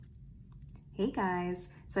Hey guys,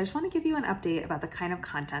 so I just want to give you an update about the kind of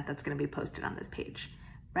content that's going to be posted on this page.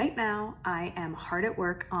 Right now, I am hard at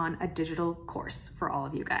work on a digital course for all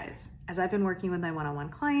of you guys. As I've been working with my one-on-one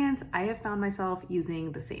clients, I have found myself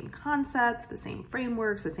using the same concepts, the same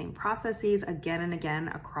frameworks, the same processes again and again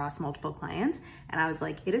across multiple clients. And I was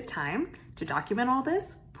like, it is time to document all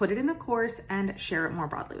this, put it in a course, and share it more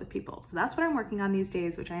broadly with people. So that's what I'm working on these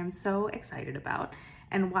days, which I am so excited about.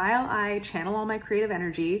 And while I channel all my creative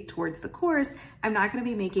energy towards the course, I'm not going to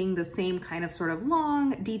be making the same kind of sort of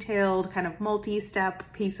long, detailed, kind of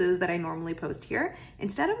multi-step pieces that I normally post here.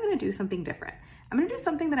 Instead, I'm going to do something different. I'm going to do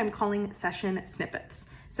something that I'm calling session snippets.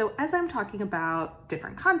 So as I'm talking about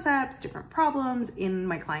different concepts, different problems in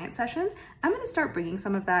my client sessions, I'm going to start bringing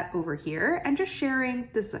some of that over here and just sharing,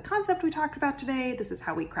 this is a concept we talked about today, this is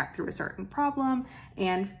how we crack through a certain problem,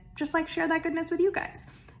 and just like share that goodness with you guys.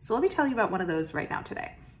 So let me tell you about one of those right now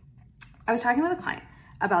today. I was talking with a client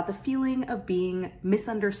about the feeling of being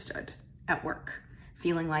misunderstood at work,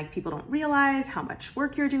 feeling like people don't realize how much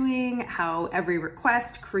work you're doing, how every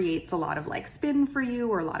request creates a lot of like spin for you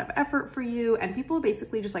or a lot of effort for you, and people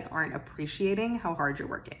basically just like aren't appreciating how hard you're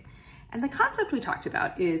working. And the concept we talked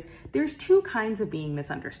about is there's two kinds of being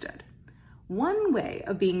misunderstood. One way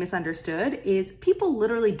of being misunderstood is people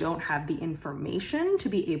literally don't have the information to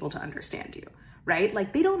be able to understand you, right?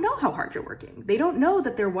 Like they don't know how hard you're working. They don't know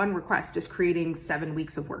that their one request is creating 7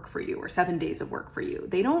 weeks of work for you or 7 days of work for you.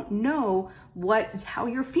 They don't know how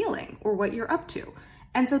you're feeling or what you're up to.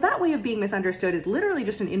 And so that way of being misunderstood is literally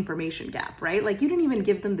just an information gap, right? Like you didn't even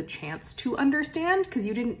give them the chance to understand because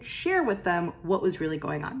you didn't share with them what was really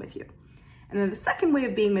going on with you. And then the second way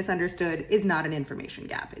of being misunderstood is not an information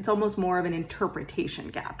gap. It's almost more of an interpretation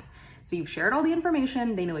gap. So you've shared all the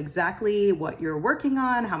information, they know exactly what you're working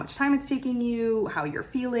on, how much time it's taking you, how you're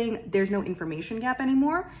feeling. There's no information gap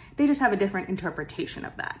anymore. They just have a different interpretation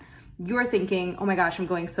of that. You're thinking, oh my gosh, I'm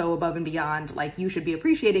going so above and beyond, like you should be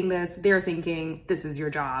appreciating this. They're thinking, this is your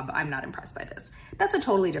job, I'm not impressed by this. That's a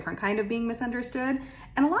totally different kind of being misunderstood.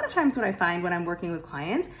 And a lot of times what I find when I'm working with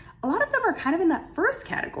clients, a lot of them are kind of in that first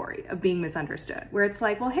category of being misunderstood, where it's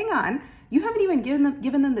like, well, hang on, you haven't even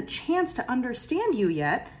given them the chance to understand you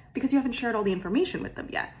yet because you haven't shared all the information with them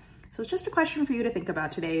yet. So it's just a question for you to think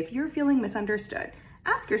about today. If you're feeling misunderstood,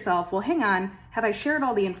 ask yourself, well, hang on, have I shared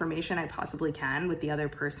all the information I possibly can with the other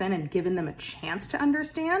person and given them a chance to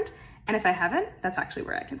understand? And if I haven't, that's actually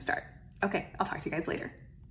where I can start. Okay, I'll talk to you guys later.